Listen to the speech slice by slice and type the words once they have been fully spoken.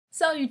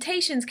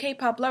Salutations,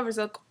 K-pop lovers.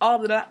 Look, all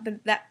that.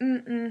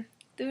 Do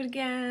it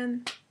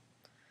again.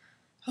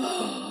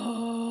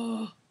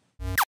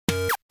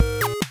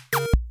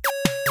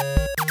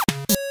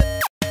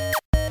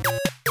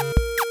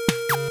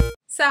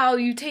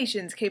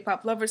 Salutations,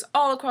 K-pop lovers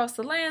all across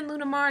the land.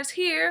 Luna.Mars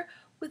here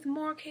with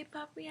more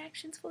K-pop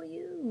reactions for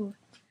you.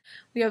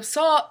 We have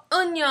Seo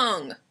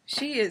In-Young.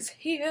 She is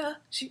here.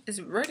 She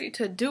is ready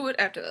to do it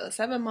after a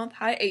 7-month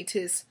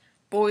hiatus,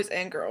 boys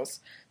and girls.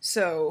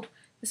 So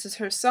this is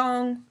her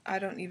song. I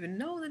don't even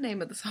know the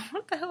name of the song.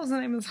 What the hell is the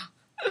name of the song?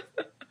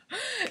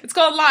 It's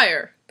called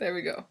Liar. There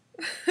we go.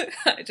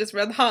 I just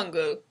read the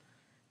Hangul.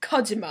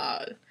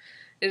 Kojimal.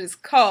 It is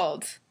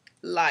called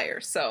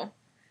Liar. So,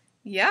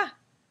 yeah.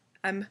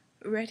 I'm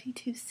ready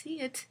to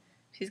see it.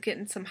 She's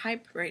getting some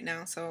hype right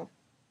now, so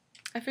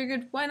I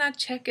figured why not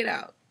check it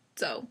out.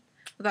 So,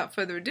 without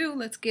further ado,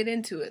 let's get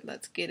into it.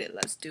 Let's get it.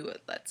 Let's do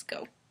it. Let's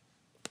go.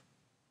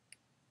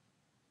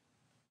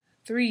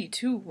 3,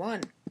 2,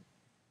 1.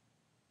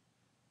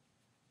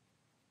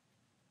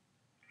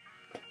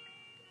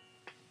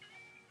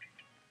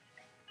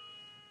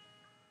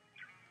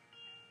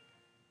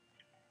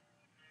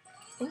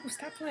 Oh,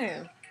 stop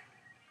playing.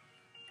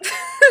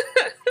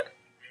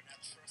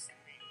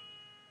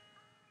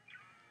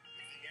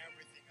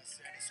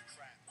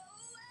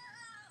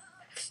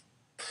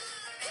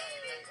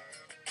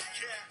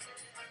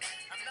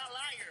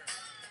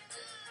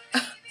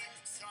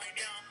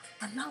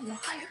 I'm not lying.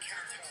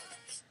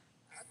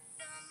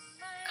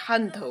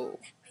 Kanto.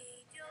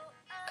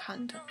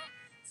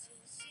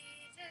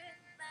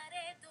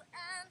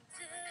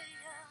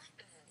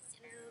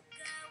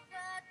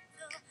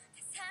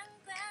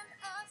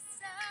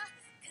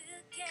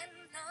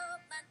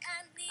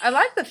 I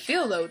like the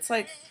feel though. It's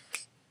like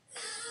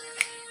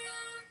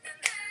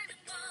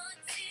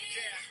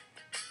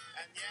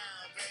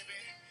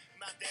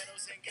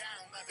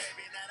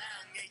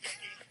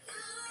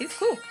he's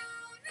cool.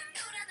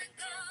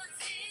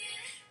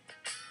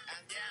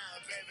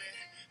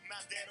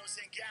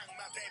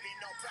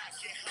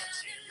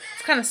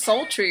 It's kind of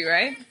sultry,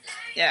 right?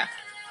 Yeah.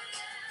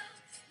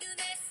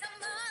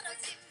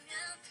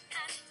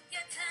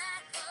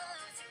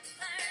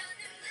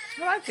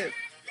 I like it.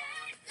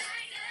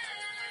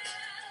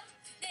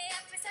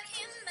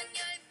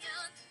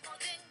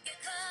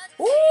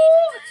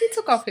 Ooh, he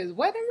took off his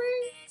wedding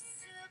ring?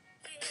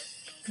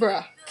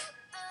 Bruh.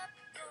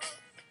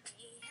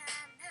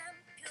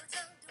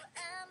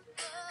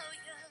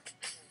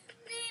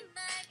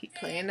 He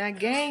playing that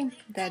game.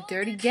 That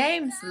dirty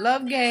game. It's a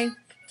love game.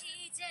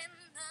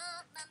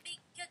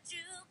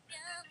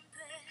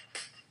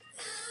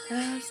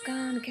 Love's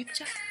gonna get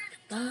ya.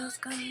 Love's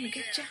gonna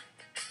get ya.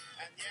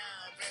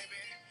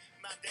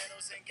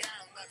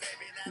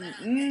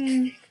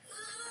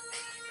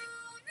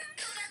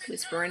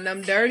 Whispering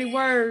them dirty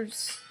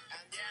words.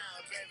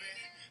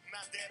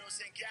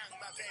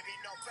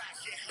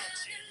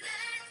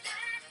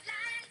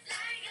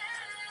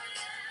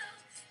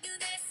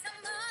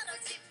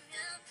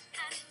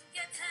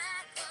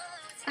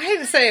 I hate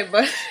to say it,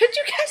 but did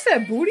you catch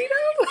that booty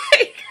though?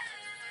 Like,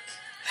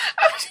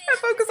 I was trying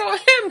to focus on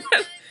him,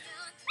 but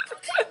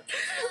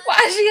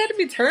why she had to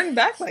be turned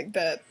back like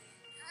that?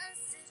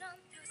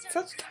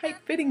 Such a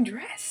tight-fitting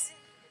dress.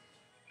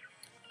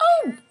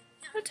 Oh,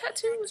 her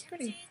tattoo was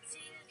pretty.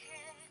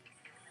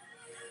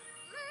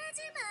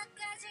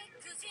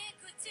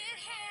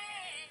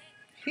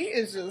 He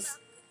is just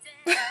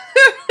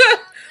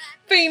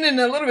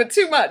fiending a little bit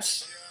too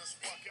much.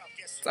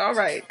 It's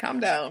alright,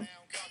 calm down.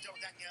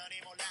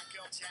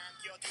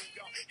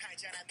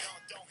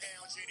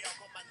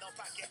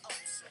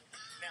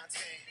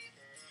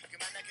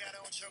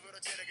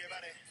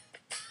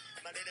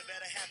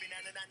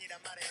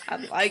 I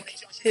like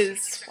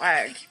his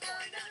swag.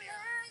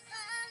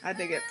 I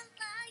dig it.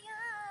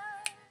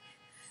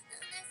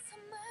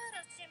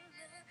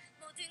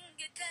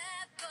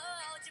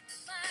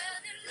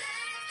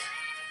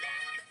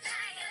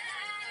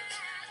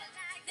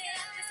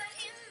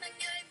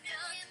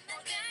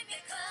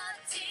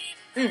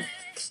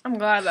 I'm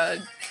glad I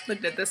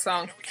looked at this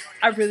song.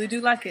 I really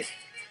do like it.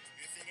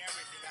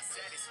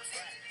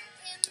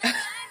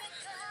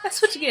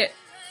 That's what you get.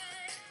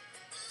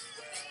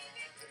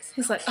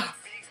 He's like, oh.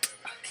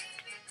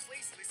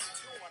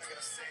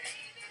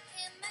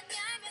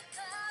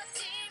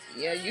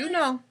 Yeah, you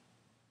know.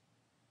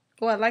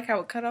 Oh, I like how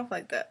it cut off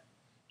like that.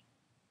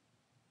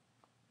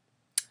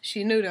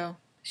 She knew though.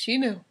 She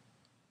knew.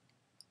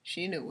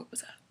 She knew what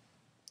was up.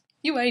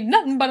 You ain't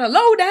nothing but a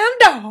low-down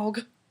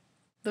dog.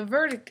 The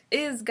verdict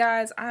is,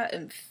 guys, I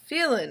am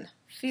feeling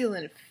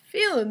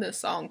this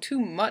song too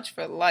much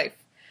for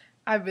life.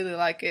 I really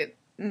like it.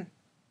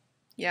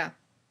 Yeah.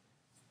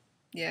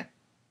 Yeah.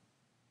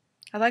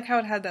 I like how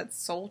it had that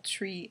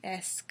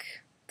sultry-esque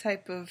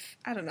type of,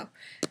 I don't know,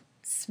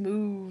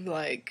 smooth,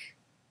 like,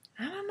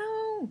 I don't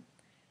know.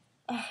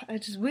 I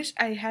just wish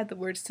I had the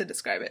words to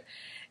describe it.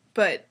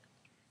 But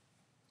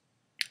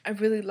I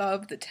really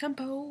love the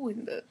tempo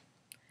and the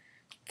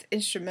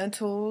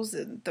instrumentals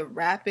and the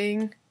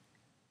rapping.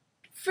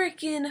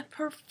 freaking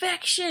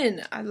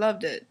perfection. I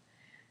loved it.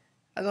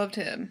 I loved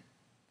him.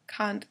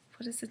 What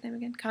is his name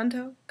again?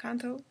 Kanto?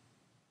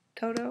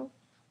 Toto?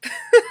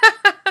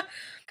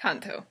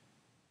 Kanto.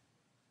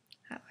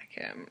 I like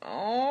him.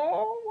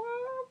 Oh,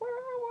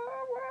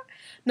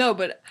 no,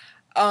 but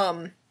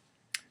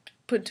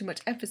put too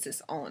much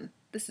emphasis on.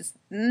 This is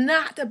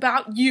not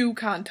about you,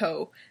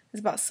 Kanto. It's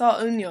about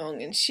Seo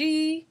In-Young, and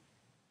she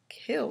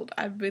killed.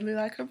 I really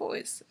like her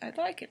voice. I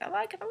like it. I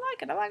like it. I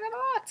like it. I like it a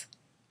lot.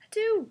 I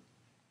do.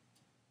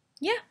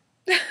 Yeah.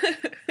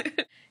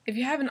 If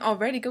you haven't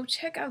already, go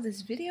check out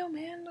this video,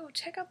 man. Go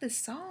check out this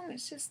song.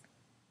 It's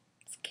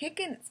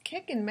kicking. It's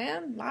kicking,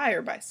 man.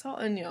 Liar by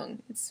Seo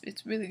In-Young.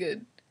 It's really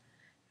good.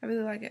 I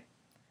really like it.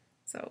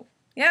 So,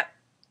 yeah.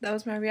 That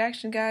was my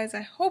reaction, guys.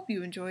 I hope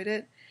you enjoyed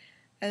it.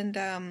 And,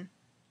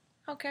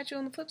 I'll catch you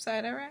on the flip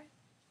side, alright?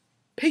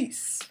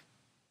 Peace!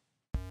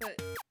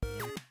 But,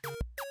 yeah.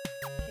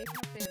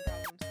 K-pop fan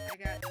problems. I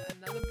got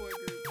another boy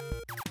group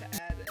to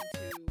add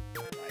into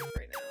my life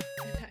right now.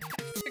 And I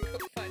have to go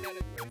find out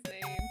everyone's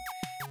name.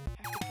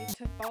 I have to get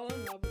to fall in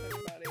love with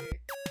everybody.